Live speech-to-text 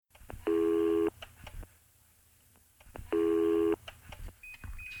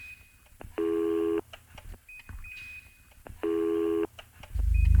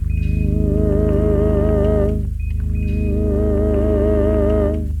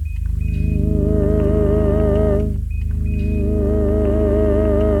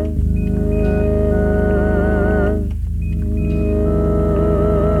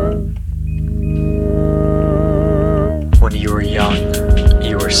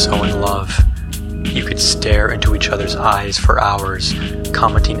stare into each other's eyes for hours,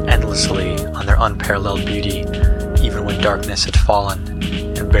 commenting endlessly on their unparalleled beauty, even when darkness had fallen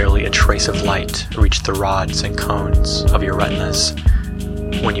and barely a trace of light reached the rods and cones of your retinas.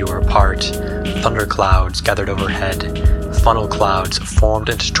 When you were apart, thunderclouds gathered overhead, funnel clouds formed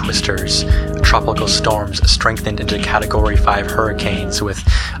into twisters, tropical storms strengthened into Category 5 hurricanes with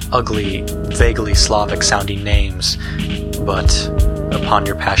ugly, vaguely Slavic-sounding names. But upon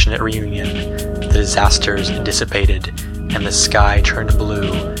your passionate reunion, the disasters dissipated, and the sky turned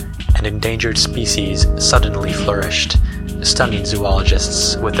blue, and endangered species suddenly flourished, stunning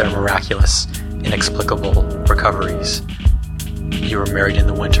zoologists with their miraculous, inexplicable recoveries. You were married in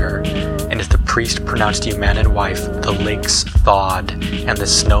the winter, and as the priest pronounced you man and wife, the lakes thawed, and the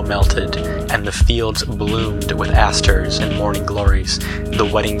snow melted, and the fields bloomed with asters and morning glories, the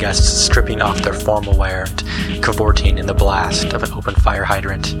wedding guests stripping off their formal wear and cavorting in the blast of an open fire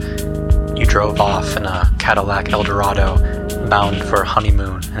hydrant. You drove off in a Cadillac Eldorado, bound for a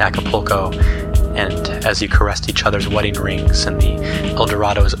honeymoon in Acapulco, and as you caressed each other's wedding rings and the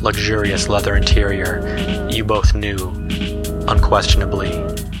Eldorado's luxurious leather interior, you both knew, unquestionably,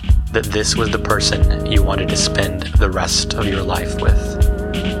 that this was the person you wanted to spend the rest of your life with.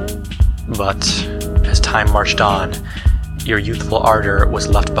 But as time marched on, your youthful ardor was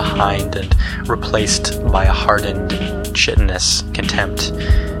left behind and replaced by a hardened, chitinous contempt.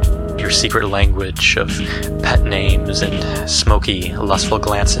 Your secret language of pet names and smoky, lustful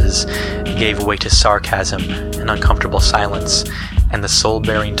glances gave way to sarcasm and uncomfortable silence, and the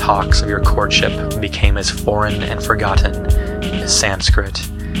soul-bearing talks of your courtship became as foreign and forgotten as Sanskrit.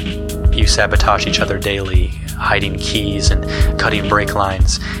 You sabotage each other daily, hiding keys and cutting brake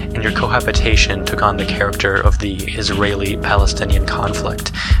lines, and your cohabitation took on the character of the Israeli-Palestinian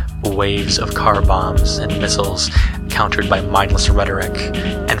conflict, waves of car bombs and missiles countered by mindless rhetoric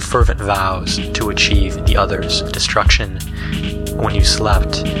and fervent vows to achieve the other's destruction. When you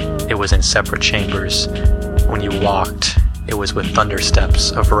slept, it was in separate chambers. When you walked, it was with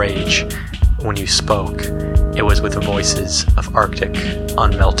thundersteps of rage. When you spoke, it was with voices of Arctic,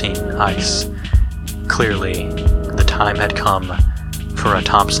 unmelting ice. Clearly, the time had come for a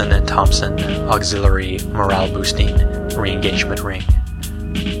Thompson & Thompson auxiliary morale-boosting re-engagement ring.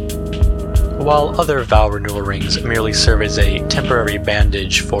 While other vow renewal rings merely serve as a temporary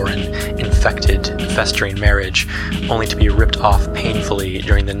bandage for an infected, festering marriage, only to be ripped off painfully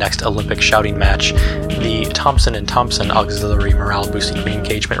during the next Olympic shouting match, the Thompson & Thompson auxiliary morale-boosting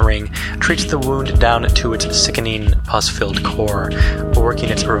re-engagement ring treats the wound down to its sickening, pus-filled core, working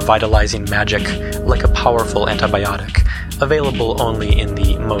its revitalizing magic like a powerful antibiotic, available only in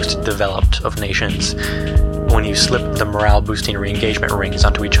the most developed of nations. When you slip the morale-boosting re-engagement rings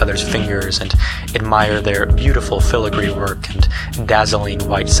onto each other's fingers and admire their beautiful filigree work and dazzling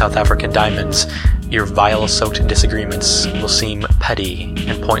white South African diamonds, your vial-soaked disagreements will seem petty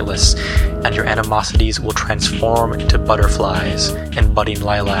and pointless, and your animosities will transform into butterflies and budding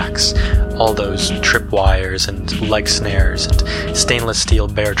lilacs. All those tripwires and leg snares and stainless steel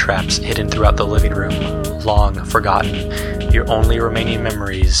bear traps hidden throughout the living room, long forgotten, your only remaining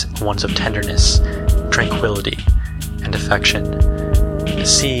memories, ones of tenderness, tranquility, and affection.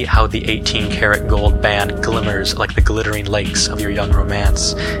 See how the 18-karat gold band glimmers like the glittering lakes of your young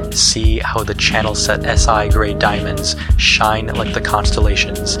romance. See how the channel-set SI grade diamonds shine like the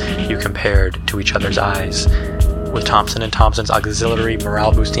constellations you compared to each other's eyes. With Thompson & Thompson's auxiliary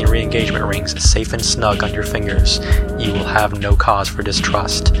morale-boosting re-engagement rings safe and snug on your fingers, you will have no cause for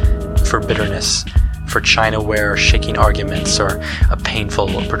distrust, for bitterness, for China-ware shaking arguments, or a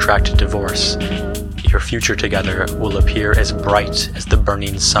painful, protracted divorce. Your future together will appear as bright as the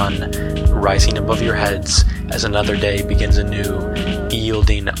burning sun, rising above your heads as another day begins anew,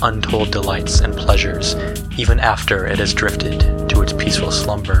 yielding untold delights and pleasures, even after it has drifted to its peaceful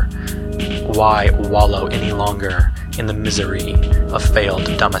slumber. Why wallow any longer in the misery of failed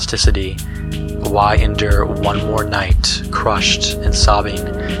domesticity? Why endure one more night, crushed and sobbing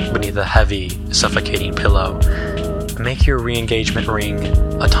beneath a heavy, suffocating pillow? Make your re-engagement ring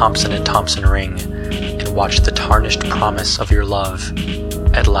a Thompson & Thompson ring, and watch the tarnished promise of your love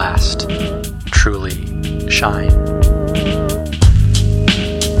at last truly shine.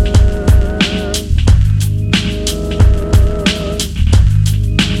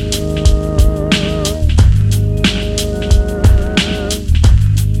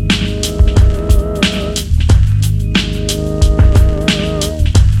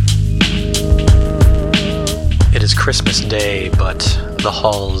 Christmas Day, but the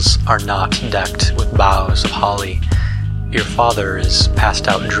halls are not decked with boughs of holly. Your father is passed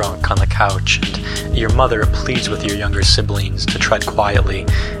out drunk on the couch, and your mother pleads with your younger siblings to tread quietly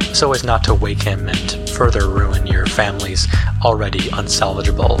so as not to wake him and further ruin your family's already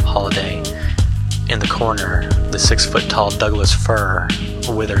unsalvageable holiday. In the corner, the 6-foot-tall Douglas fir,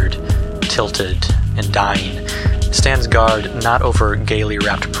 withered, tilted, and dying, stands guard not over gaily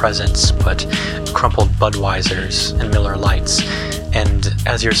wrapped presents, but crumpled Budweisers and Miller Lights, and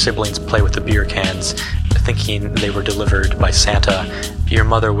as your siblings play with the beer cans, thinking they were delivered by Santa, your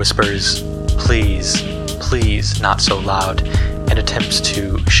mother whispers, "Please, please, not so loud," and attempts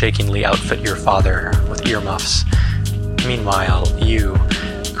to shakingly outfit your father with earmuffs. Meanwhile, you,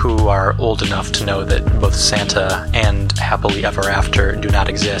 who are old enough to know that both Santa and Happily Ever After do not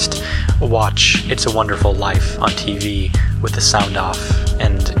exist, watch It's a Wonderful Life on TV with the sound off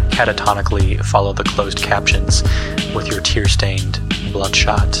and catatonically follow the closed captions with your tear-stained,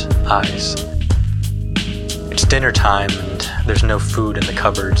 bloodshot eyes. It's dinner time and there's no food in the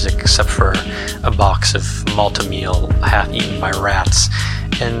cupboards except for a box of Malta meal half-eaten by rats,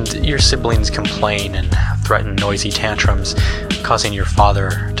 and your siblings complain and threaten noisy tantrums, causing your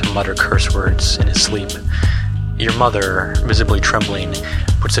father to mutter curse words in his sleep. Your mother, visibly trembling,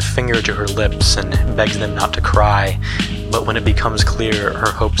 puts a finger to her lips and begs them not to cry, but when it becomes clear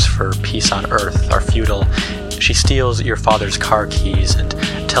her hopes for peace on earth are futile, she steals your father's car keys and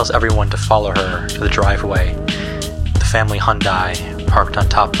tells everyone to follow her to the driveway. The family Hyundai, parked on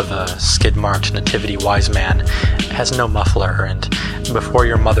top of a skid-marked Nativity Wise Man, has no muffler, and before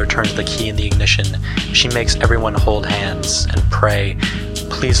your mother turns the key in the ignition, she makes everyone hold hands and pray,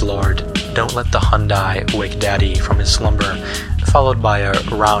 "Please, Lord, don't let the Hyundai wake Daddy from his slumber," followed by a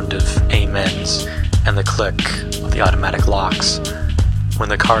round of amens and the click of the automatic locks. When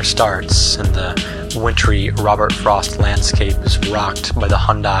the car starts and the wintry Robert Frost landscape is rocked by the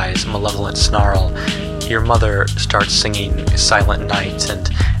Hyundai's malevolent snarl, your mother starts singing Silent Night and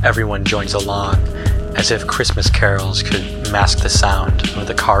everyone joins along, as if Christmas carols could mask the sound of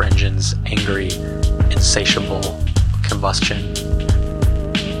the car engine's angry, insatiable combustion.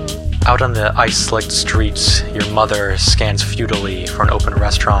 Out on the ice-slicked streets, your mother scans futilely for an open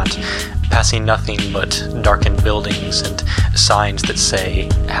restaurant, passing nothing but darkened buildings and signs that say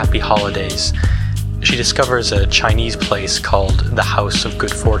Happy Holidays. She discovers a Chinese place called the House of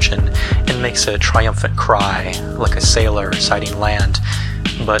Good Fortune and makes a triumphant cry, like a sailor sighting land,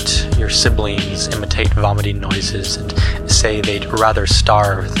 but your siblings imitate vomiting noises and say they'd rather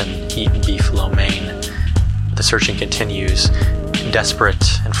starve than eat beef lo mein. The searching continues,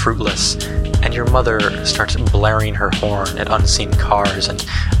 desperate and fruitless, and your mother starts blaring her horn at unseen cars and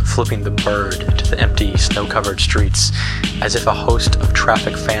flipping the bird to the empty, snow-covered streets, as if a host of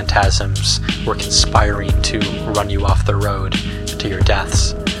traffic phantasms were conspiring to run you off the road to your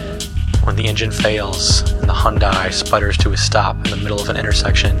deaths. When the engine fails and the Hyundai sputters to a stop in the middle of an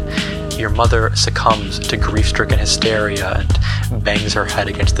intersection, your mother succumbs to grief-stricken hysteria and bangs her head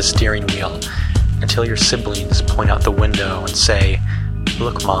against the steering wheel, until your siblings point out the window and say,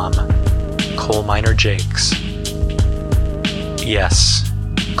 "Look, Mom, Coal Miner Jake's." Yes,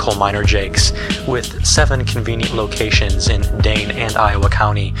 Coal Miner Jake's, with 7 convenient locations in Dane and Iowa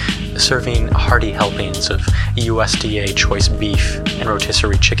County, serving hearty helpings of USDA choice beef and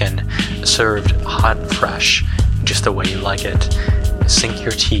rotisserie chicken, served hot and fresh, just the way you like it. Sink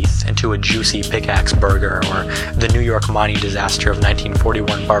your teeth into a juicy pickaxe burger or the New York mining disaster of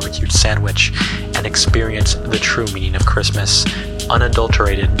 1941 barbecued sandwich and experience the true meaning of Christmas,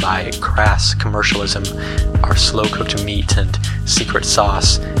 unadulterated by crass commercialism, our slow-cooked meat and secret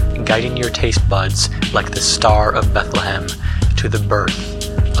sauce, guiding your taste buds like the Star of Bethlehem to the birth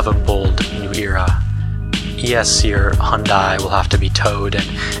of a bold new era. Yes, your Hyundai will have to be towed and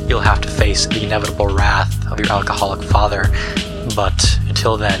you'll have to face the inevitable wrath of your alcoholic father, but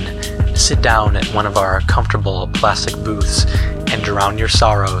until then, sit down at one of our comfortable plastic booths and drown your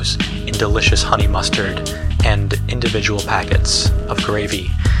sorrows in delicious honey mustard and individual packets of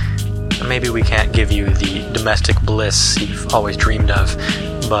gravy. Maybe we can't give you the domestic bliss you've always dreamed of,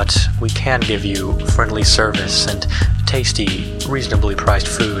 but we can give you friendly service and tasty, reasonably priced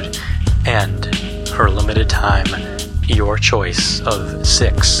food, and, for a limited time, your choice of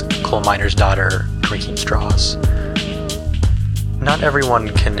 6 coal miner's daughter drinking straws. Not everyone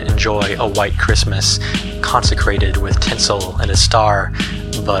can enjoy a white Christmas consecrated with tinsel and a star,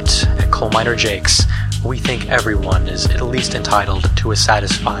 but at Coal Miner Jake's, we think everyone is at least entitled to a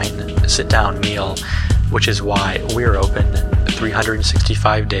satisfying sit-down meal, which is why we're open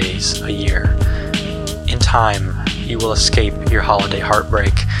 365 days a year. In time, you will escape your holiday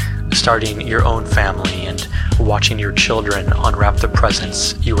heartbreak, starting your own family and watching your children unwrap the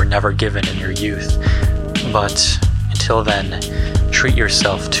presents you were never given in your youth. But until then, treat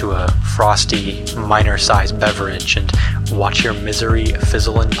yourself to a frosty, minor-sized beverage and watch your misery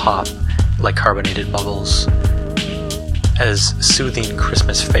fizzle and pop like carbonated bubbles. As soothing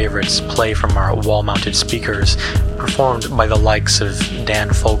Christmas favorites play from our wall-mounted speakers, performed by the likes of Dan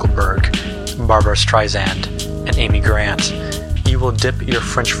Fogelberg, Barbara Streisand, and Amy Grant, you will dip your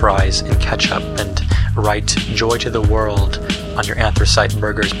french fries in ketchup and write "Joy to the World" on your anthracite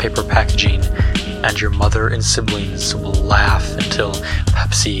burger's paper packaging, and your mother and siblings will laugh until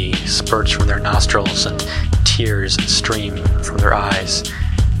Pepsi spurts from their nostrils and tears stream from their eyes.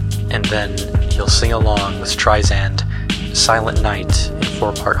 And then you'll sing along with Streisand, "Silent Night" in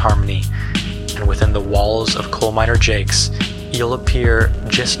 4-part harmony, and within the walls of Coal Miner Jake's, you'll appear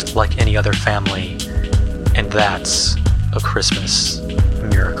just like any other family, and that's a Christmas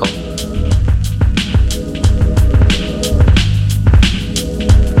miracle.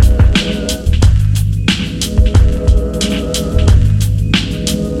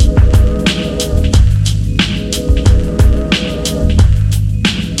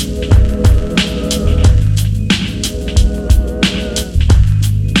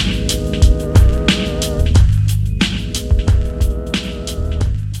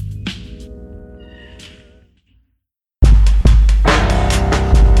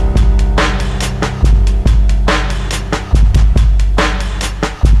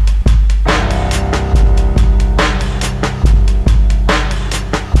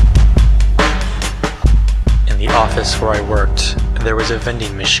 Where I worked, there was a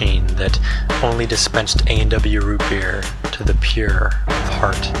vending machine that only dispensed A&W root beer to the pure of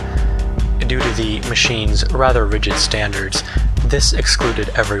heart. Due to the machine's rather rigid standards, this excluded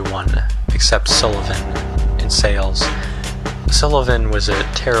everyone except Sullivan in sales. Sullivan was a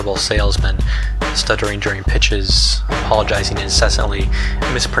terrible salesman, stuttering during pitches, apologizing incessantly,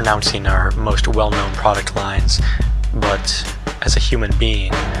 mispronouncing our most well-known product lines, but as a human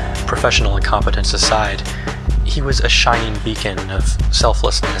being, professional incompetence aside, he was a shining beacon of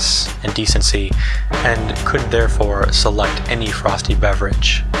selflessness and decency, and could therefore select any frosty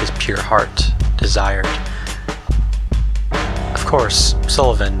beverage his pure heart desired. Of course,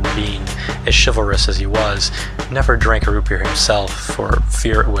 Sullivan, being as chivalrous as he was, never drank a root beer himself for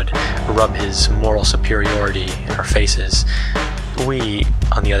fear it would rub his moral superiority in our faces. We,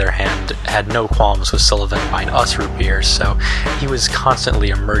 on the other hand, had no qualms with Sullivan buying us root beers, so he was constantly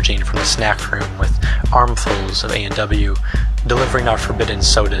emerging from the snack room with armfuls of A&W, delivering our forbidden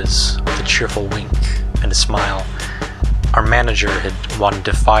sodas with a cheerful wink and a smile. Our manager had wanted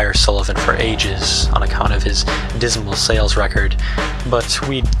to fire Sullivan for ages on account of his dismal sales record, but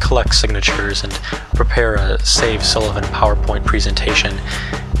we'd collect signatures and prepare a Save Sullivan PowerPoint presentation,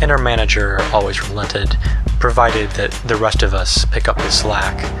 and our manager always relented, provided that the rest of us pick up the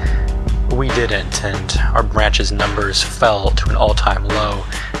slack. We didn't, and our branch's numbers fell to an all-time low,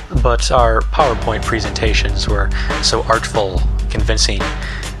 but our PowerPoint presentations were so artful, convincing,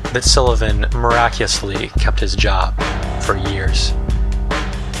 that Sullivan miraculously kept his job for years.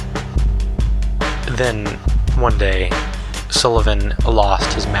 Then, one day, Sullivan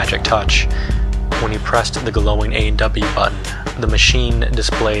lost his magic touch. When he pressed the glowing A&W button, the machine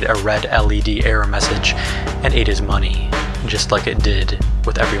displayed a red LED error message and ate his money, just like it did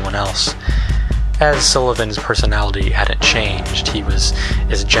with everyone else. As Sullivan's personality hadn't changed, he was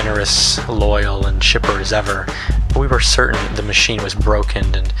as generous, loyal, and chipper as ever. We were certain the machine was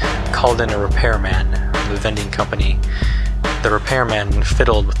broken and called in a repairman from the vending company. The repairman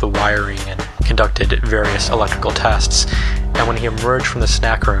fiddled with the wiring and conducted various electrical tests, and when he emerged from the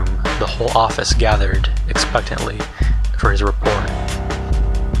snack room, the whole office gathered expectantly for his report.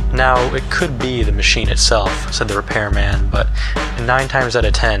 Now, it could be the machine itself, said the repairman, but 9 times out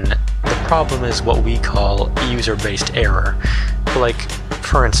of 10, the problem is what we call user-based error. Like,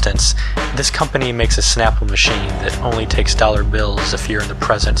 for instance, this company makes a Snapple machine that only takes dollar bills if you're in the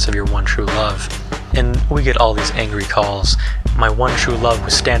presence of your one true love. And we get all these angry calls. My one true love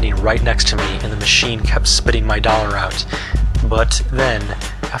was standing right next to me and the machine kept spitting my dollar out. But then,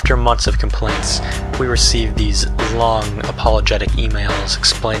 after months of complaints, we received these long, apologetic emails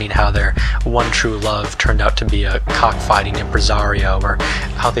explaining how their one true love turned out to be a cockfighting impresario, or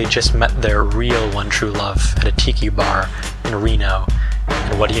how they just met their real one true love at a tiki bar in Reno.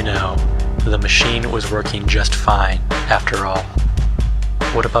 And what do you know? The machine was working just fine, after all.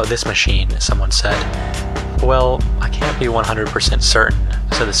 What about this machine? Someone said. Well, I can't be 100% certain,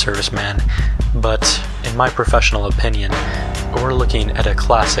 said the serviceman, but in my professional opinion, we're looking at a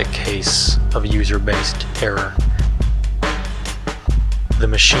classic case of user-based error. The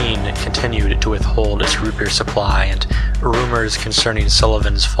machine continued to withhold its root beer supply, and rumors concerning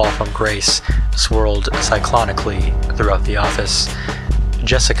Sullivan's fall from grace swirled cyclonically throughout the office.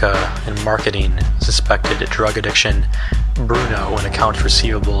 Jessica, in marketing, suspected drug addiction. Bruno, an accounts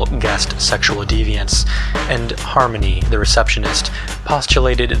receivable, guessed sexual deviance, and Harmony, the receptionist,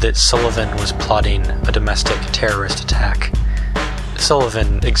 postulated that Sullivan was plotting a domestic terrorist attack.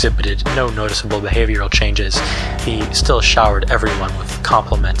 Sullivan exhibited no noticeable behavioral changes. He still showered everyone with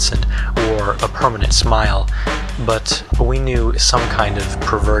compliments and wore a permanent smile, but we knew some kind of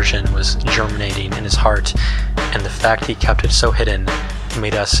perversion was germinating in his heart, and the fact he kept it so hidden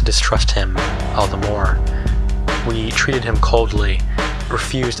made us distrust him all the more. We treated him coldly,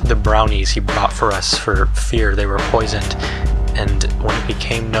 refused the brownies he brought for us for fear they were poisoned, and when it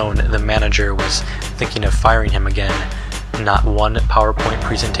became known the manager was thinking of firing him again, not one PowerPoint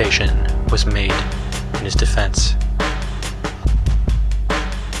presentation was made in his defense.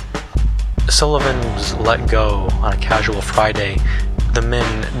 Sullivan was let go on a casual Friday, the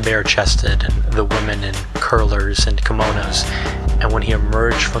men bare-chested and the women in curlers and kimonos, and when he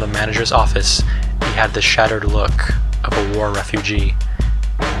emerged from the manager's office, he had the shattered look of a war refugee.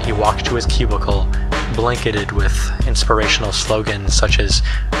 He walked to his cubicle, blanketed with inspirational slogans such as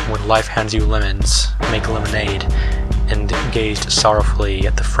 "When life hands you lemons, make lemonade," and gazed sorrowfully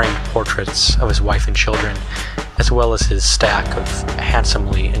at the framed portraits of his wife and children, as well as his stack of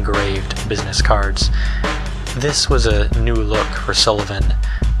handsomely engraved business cards. This was a new look for Sullivan.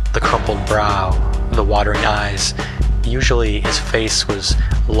 The crumpled brow, the watering eyes. Usually his face was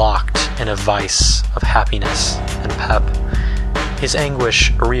locked in a vice of happiness and pep. His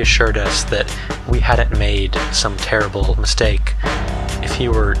anguish reassured us that we hadn't made some terrible mistake. If he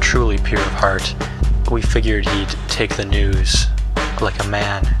were truly pure of heart, we figured he'd take the news like a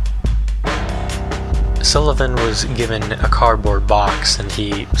man. Sullivan was given a cardboard box, and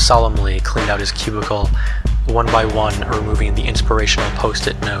he solemnly cleaned out his cubicle, one by one removing the inspirational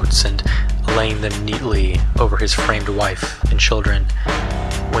post-it notes and laying them neatly over his framed wife and children.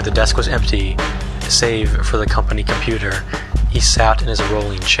 When the desk was empty, save for the company computer, he sat in his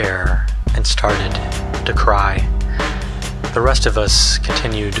rolling chair and started to cry. The rest of us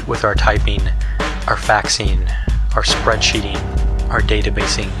continued with our typing, our faxing, our spreadsheeting, our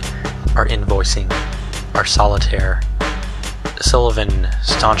databasing, our invoicing, our solitaire. Sullivan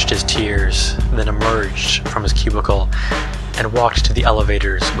staunched his tears, then emerged from his cubicle and walked to the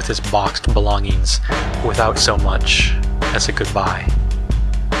elevators with his boxed belongings without so much as a goodbye.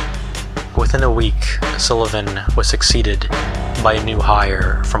 Within a week, Sullivan was succeeded by a new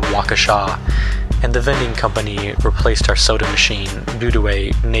hire from Waukesha, and the vending company replaced our soda machine due to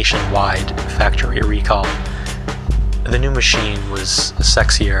a nationwide factory recall. The new machine was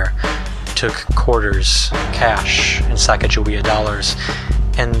sexier, took quarters, cash, and Sacagawea dollars,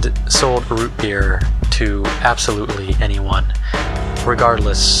 and sold root beer to absolutely anyone,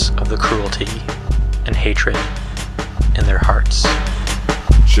 regardless of the cruelty and hatred in their hearts.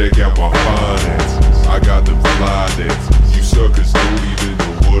 Check out my finances, I got them fly dances. You suckers don't even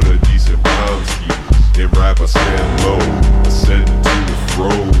know what a decent rhyme scheme is. In rap I stand low, ascending to the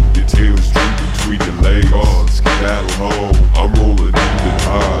throne. Your tail is drooping between your legs, on skedaddle home. I'm rolling even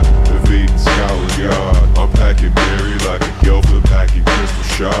hard, evading Scotland Yard. I'm packing Mary like a girlfriend packing crystal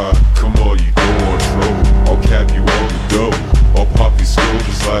shard. Come on, you go on trouble, I'll cap you on the double. I'll pop your skull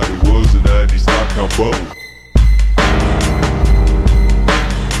just like it was in the 90s knockout bubble.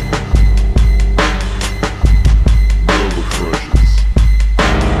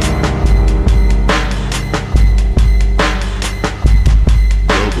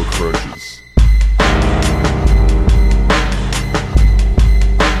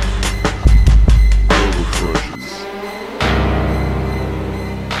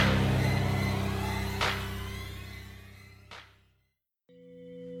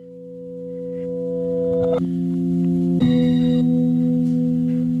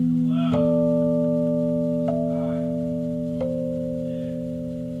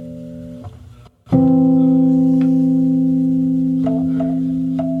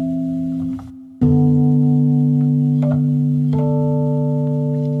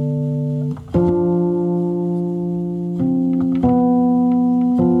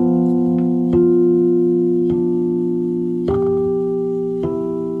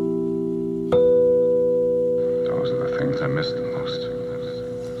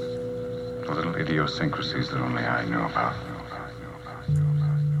 idiosyncrasies that only I knew about.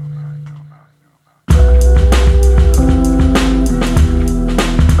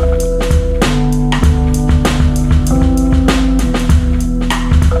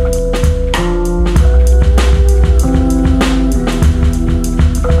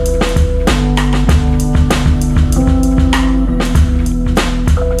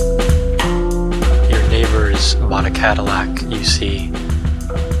 Your neighbors bought a Cadillac, you see,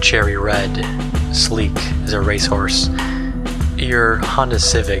 cherry red, sleek as a racehorse, Your Honda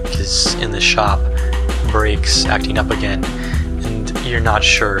Civic is in the shop, brakes acting up again, and you're not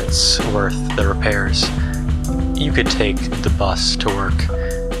sure it's worth the repairs. You could take the bus to work.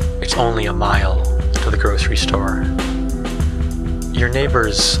 It's only a mile to the grocery store. Your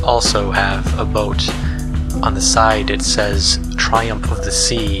neighbors also have a boat. On the side it says Triumph of the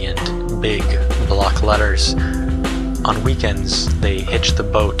Sea in big block letters. On weekends, they hitch the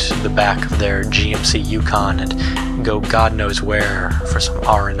boat to the back of their GMC Yukon and go God knows where for some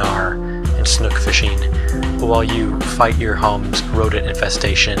R&R and snook fishing, while you fight your home's rodent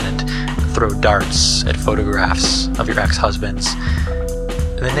infestation and throw darts at photographs of your ex-husbands.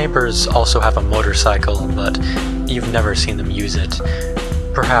 The neighbors also have a motorcycle, but you've never seen them use it.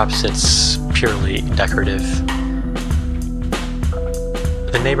 Perhaps it's purely decorative.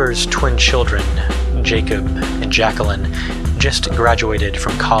 The neighbors' twin children, Jacob and Jacqueline, just graduated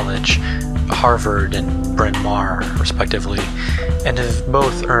from college, Harvard and Bryn Mawr, respectively, and have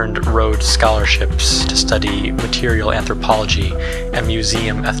both earned Rhodes scholarships to study material anthropology and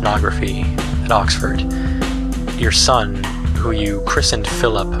museum ethnography at Oxford. Your son, who you christened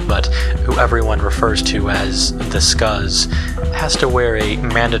Philip, but who everyone refers to as the Scuzz, has to wear a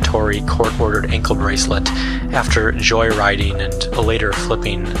mandatory court-ordered ankle bracelet after joyriding and later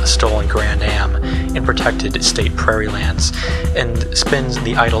flipping a stolen Grand Am in protected state prairie lands, and spends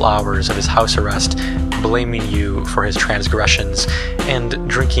the idle hours of his house arrest blaming you for his transgressions and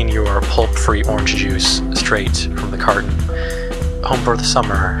drinking your pulp-free orange juice straight from the carton. Home for the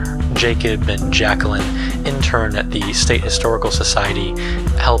summer, Jacob and Jacqueline intern at the State Historical Society,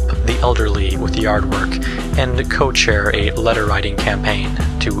 help the elderly with yard work, and co-chair a letter-writing campaign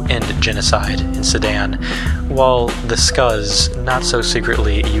to end genocide in Sudan, while the Scuzz not so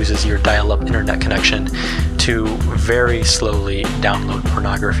secretly uses your dial-up internet connection to very slowly download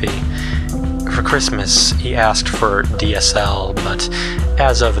pornography. For Christmas, he asked for DSL, but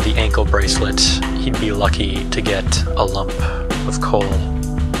as of the ankle bracelet, he'd be lucky to get a lump of coal.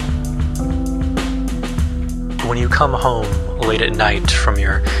 When you come home late at night from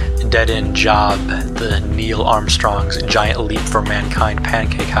your dead-end job at the Neil Armstrong's Giant Leap for Mankind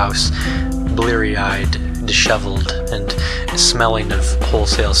pancake house, bleary-eyed, disheveled, and smelling of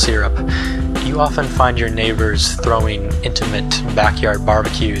wholesale syrup, you often find your neighbors throwing intimate backyard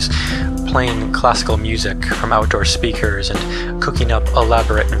barbecues, playing classical music from outdoor speakers, and cooking up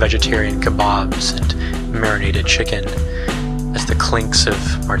elaborate vegetarian kebabs and marinated chicken. As the clinks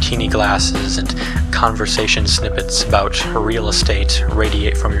of martini glasses and conversation snippets about real estate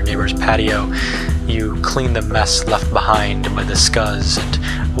radiate from your neighbor's patio, you clean the mess left behind by the Scuzz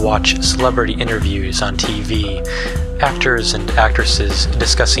and watch celebrity interviews on TV, actors and actresses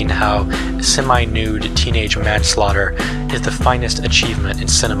discussing how semi-nude teenage manslaughter is the finest achievement in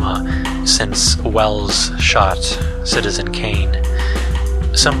cinema since Wells shot Citizen Kane.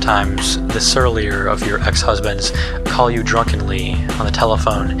 Sometimes the surlier of your ex-husbands call you drunkenly on the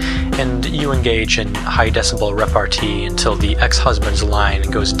telephone, and you engage in high-decibel repartee until the ex-husband's line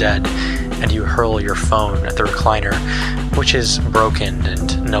goes dead, and you hurl your phone at the recliner, which is broken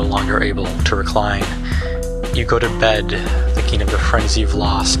and no longer able to recline. You go to bed thinking of the friends you've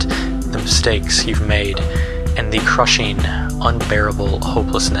lost, the mistakes you've made, and the crushing, unbearable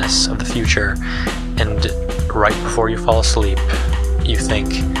hopelessness of the future, and right before you fall asleep, you think,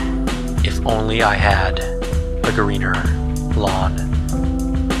 if only I had a greener lawn.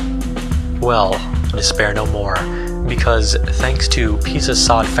 Well, despair no more, because thanks to Pizza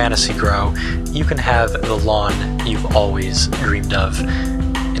Sod Fantasy Grow, you can have the lawn you've always dreamed of.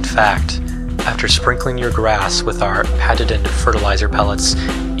 In fact, after sprinkling your grass with our patented fertilizer pellets,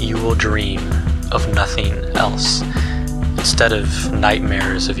 you will dream of nothing else. Instead of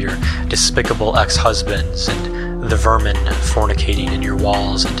nightmares of your despicable ex-husbands and the vermin fornicating in your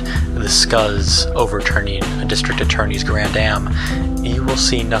walls and the Scuzz overturning a district attorney's Grand Am, you will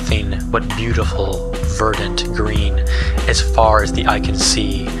see nothing but beautiful, verdant green as far as the eye can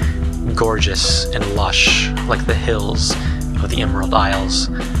see, gorgeous and lush like the hills of the Emerald Isles.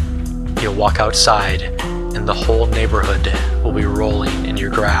 You'll walk outside, and the whole neighborhood will be rolling in your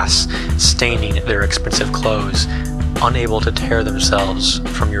grass, staining their expensive clothes, unable to tear themselves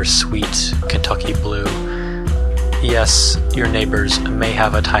from your sweet Kentucky blue. Yes, your neighbors may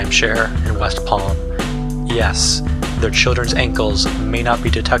have a timeshare in West Palm. Yes, their children's ankles may not be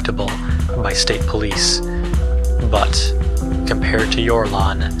detectable by state police. But, compared to your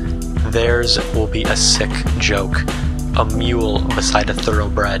lawn, theirs will be a sick joke. A mule beside a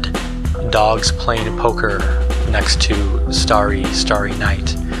thoroughbred. Dogs playing poker next to Starry, Starry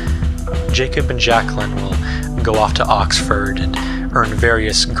Night. Jacob and Jacqueline will go off to Oxford and earn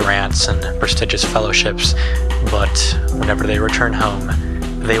various grants and prestigious fellowships, but whenever they return home,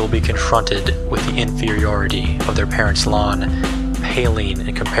 they will be confronted with the inferiority of their parents' lawn, paling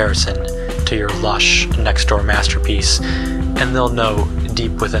in comparison to your lush next-door masterpiece, and they'll know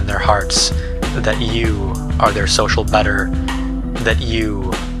deep within their hearts that you are their social better, that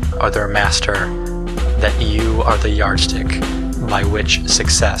you are their master, that you are the yardstick by which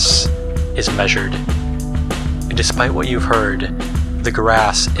success is measured. Despite what you've heard, the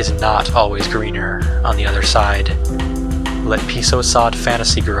grass is not always greener on the other side. Let piso-sod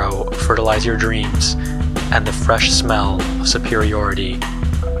fantasy grow, fertilize your dreams, and the fresh smell of superiority,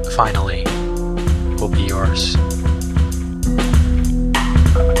 finally, will be yours.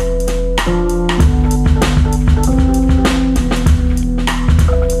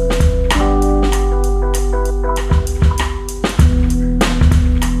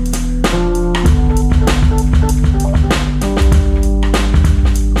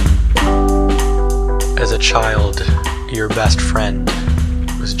 As a child, your best friend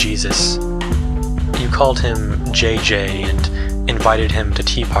was Jesus. You called him JJ and invited him to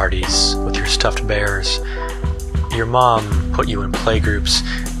tea parties with your stuffed bears. Your mom put you in playgroups,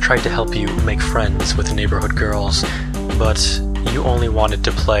 tried to help you make friends with neighborhood girls, but you only wanted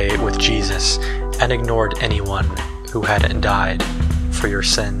to play with Jesus and ignored anyone who hadn't died for your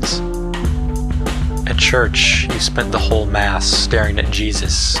sins. At church, you spent the whole Mass staring at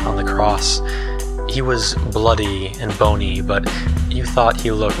Jesus on the cross. He was bloody and bony, but you thought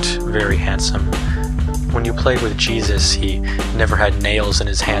he looked very handsome. When you played with Jesus, he never had nails in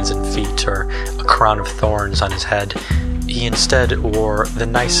his hands and feet or a crown of thorns on his head. He instead wore the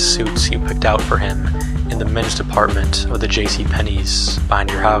nice suits you picked out for him in the men's department of the JCPenney's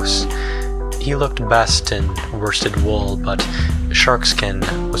behind your house. He looked best in worsted wool, but sharkskin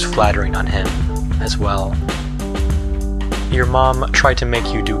was flattering on him as well. Your mom tried to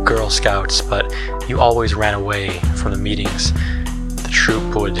make you do Girl Scouts, but you always ran away from the meetings. The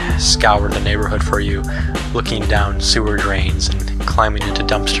troop would scour the neighborhood for you, looking down sewer drains and climbing into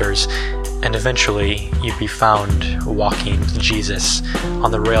dumpsters, and eventually you'd be found walking with Jesus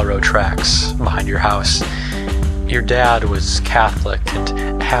on the railroad tracks behind your house. Your dad was Catholic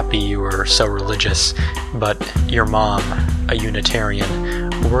and happy you were so religious, but your mom, a Unitarian,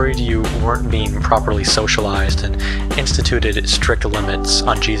 worried you weren't being properly socialized and instituted strict limits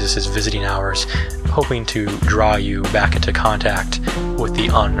on Jesus' visiting hours, hoping to draw you back into contact with the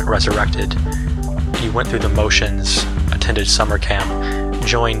unresurrected. You went through the motions, attended summer camp,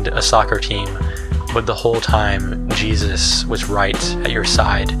 joined a soccer team, but the whole time Jesus was right at your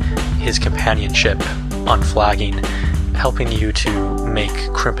side, his companionship unflagging, helping you to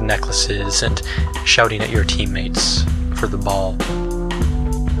make crimp necklaces and shouting at your teammates for the ball.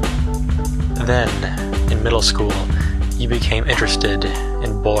 Then, in middle school, you became interested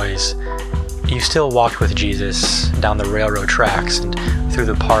in boys. You still walked with Jesus down the railroad tracks and through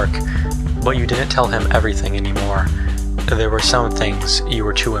the park, but you didn't tell him everything anymore. There were some things you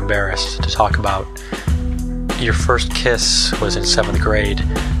were too embarrassed to talk about. Your first kiss was in 7th grade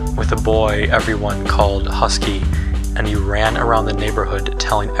with a boy everyone called Husky, and you ran around the neighborhood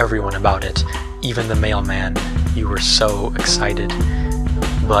telling everyone about it, even the mailman. You were so excited.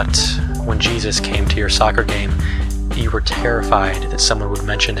 But when Jesus came to your soccer game, you were terrified that someone would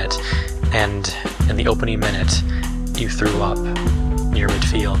mention it, and in the opening minute, you threw up near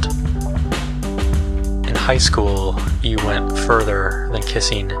midfield. In high school, you went further than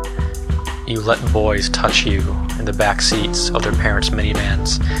kissing. You let boys touch you in the back seats of their parents'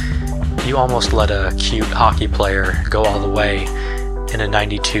 minivans. You almost let a cute hockey player go all the way in a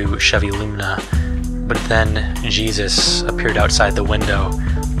 '92 Chevy Lumina, but then Jesus appeared outside the window,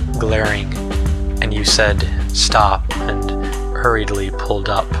 glaring, and you said stop and hurriedly pulled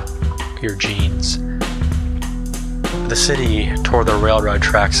up your jeans. The city tore the railroad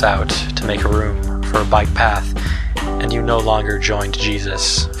tracks out to make room for a bike path, and you no longer joined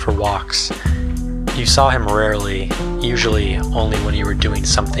Jesus for walks. You saw him rarely, usually only when you were doing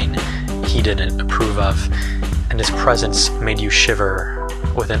something he didn't approve of, and his presence made you shiver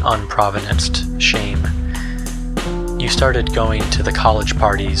with an unprovenanced shame. You started going to the college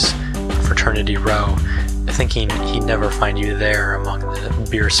parties, Fraternity Row, thinking he'd never find you there among the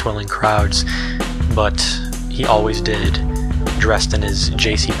beer-swilling crowds, but he always did, dressed in his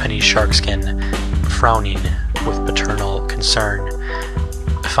JCPenney sharkskin, frowning with paternal concern.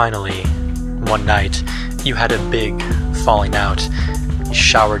 Finally, one night, you had a big falling out. You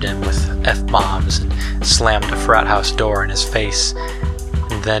showered him with F-bombs and slammed a frat house door in his face.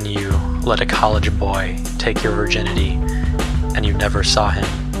 And then you let a college boy take your virginity, and you never saw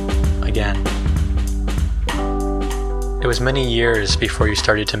him again. It was many years before you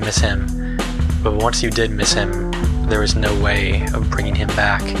started to miss him, but once you did miss him, there was no way of bringing him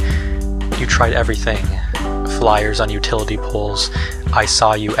back. You tried everything. Flyers on utility poles, I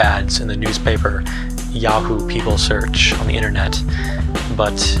Saw You ads in the newspaper, Yahoo people search on the internet,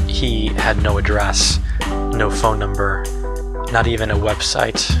 but he had no address, no phone number, not even a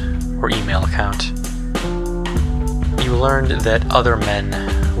website or email account. You learned that other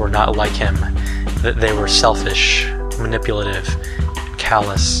men were not like him, that they were selfish, manipulative, and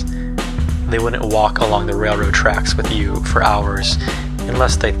callous. They wouldn't walk along the railroad tracks with you for hours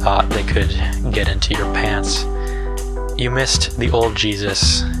unless they thought they could get into your pants. You missed the old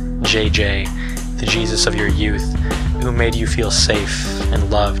Jesus, JJ, the Jesus of your youth, who made you feel safe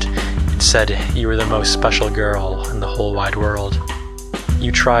and loved and said you were the most special girl in the whole wide world.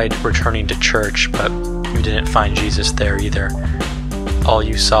 You tried returning to church, but you didn't find Jesus there either. All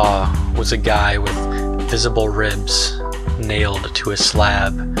you saw was a guy with visible ribs nailed to a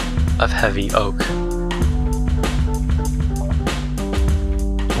slab of heavy oak.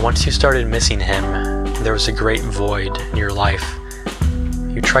 Once you started missing him, there was a great void in your life.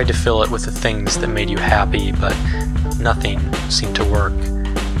 You tried to fill it with the things that made you happy, but nothing seemed to work.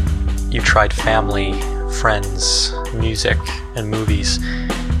 You tried family, friends, music, and movies.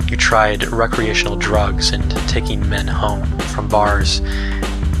 You tried recreational drugs and taking men home from bars.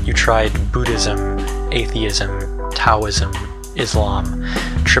 You tried Buddhism, atheism, Taoism, Islam,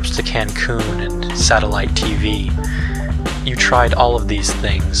 trips to Cancun, and satellite TV. You tried all of these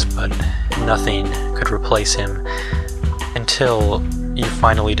things, but nothing could replace him until you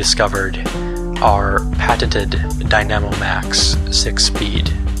finally discovered our patented Dynamo-Max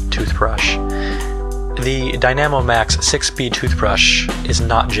 6-speed toothbrush. The Dynamo-Max 6-speed toothbrush is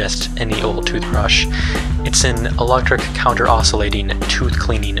not just any old toothbrush. It's an electric counter-oscillating tooth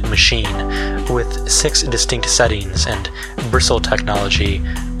cleaning machine with 6 distinct settings and bristle technology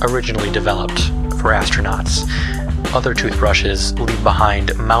originally developed for astronauts. Other toothbrushes leave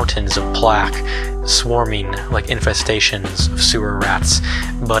behind mountains of plaque, swarming like infestations of sewer rats,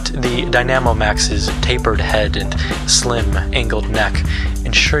 but the Dynamo-Max's tapered head and slim, angled neck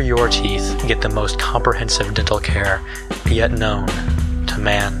ensure your teeth get the most comprehensive dental care yet known to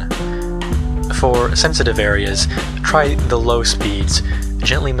man. For sensitive areas, try the low speeds,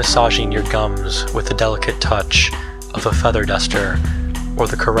 gently massaging your gums with the delicate touch of a feather duster or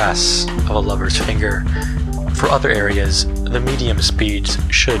the caress of a lover's finger. For other areas, the medium speeds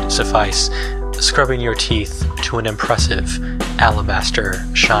should suffice, scrubbing your teeth to an impressive alabaster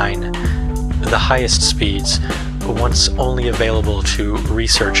shine. The highest speeds, once only available to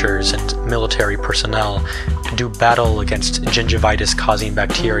researchers and military personnel, do battle against gingivitis-causing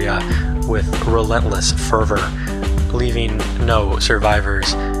bacteria with relentless fervor, leaving no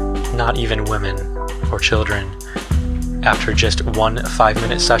survivors, not even women or children. After just one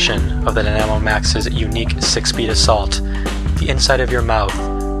 5-minute session of the Dynamo-Max's unique 6-speed assault, the inside of your mouth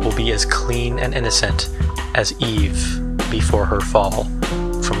will be as clean and innocent as Eve before her fall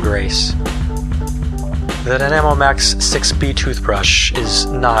from grace. The Dynamo-Max 6-speed toothbrush is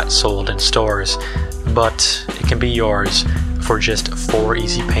not sold in stores, but it can be yours for just 4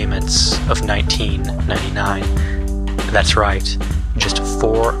 easy payments of $19.99. That's right, just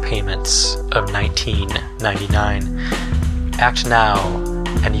 4 payments of $19.99. Act now,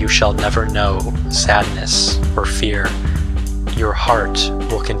 and you shall never know sadness or fear. Your heart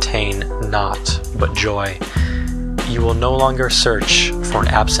will contain naught but joy. You will no longer search for an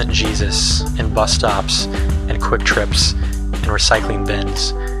absent Jesus in bus stops and quick trips and recycling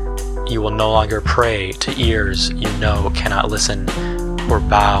bins. You will no longer pray to ears you know cannot listen, or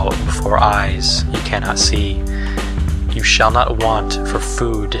bow before eyes you cannot see. You shall not want for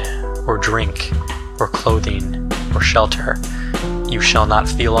food or drink or clothing or shelter. You shall not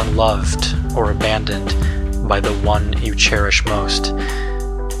feel unloved or abandoned by the one you cherish most.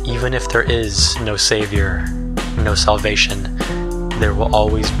 Even if there is no Savior, no salvation, there will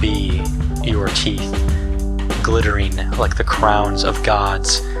always be your teeth, glittering like the crowns of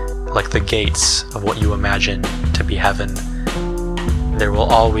gods, like the gates of what you imagine to be heaven. There will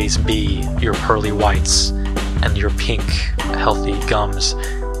always be your pearly whites and your pink, healthy gums,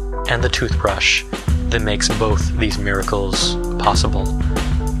 and the toothbrush that makes both these miracles possible.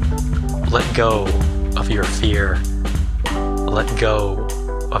 Let go of your fear. Let go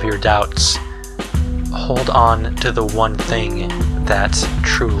of your doubts. Hold on to the one thing that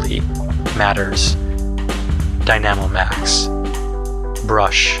truly matters. Dynamo-Max.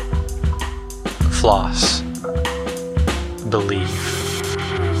 Brush. Floss. Believe.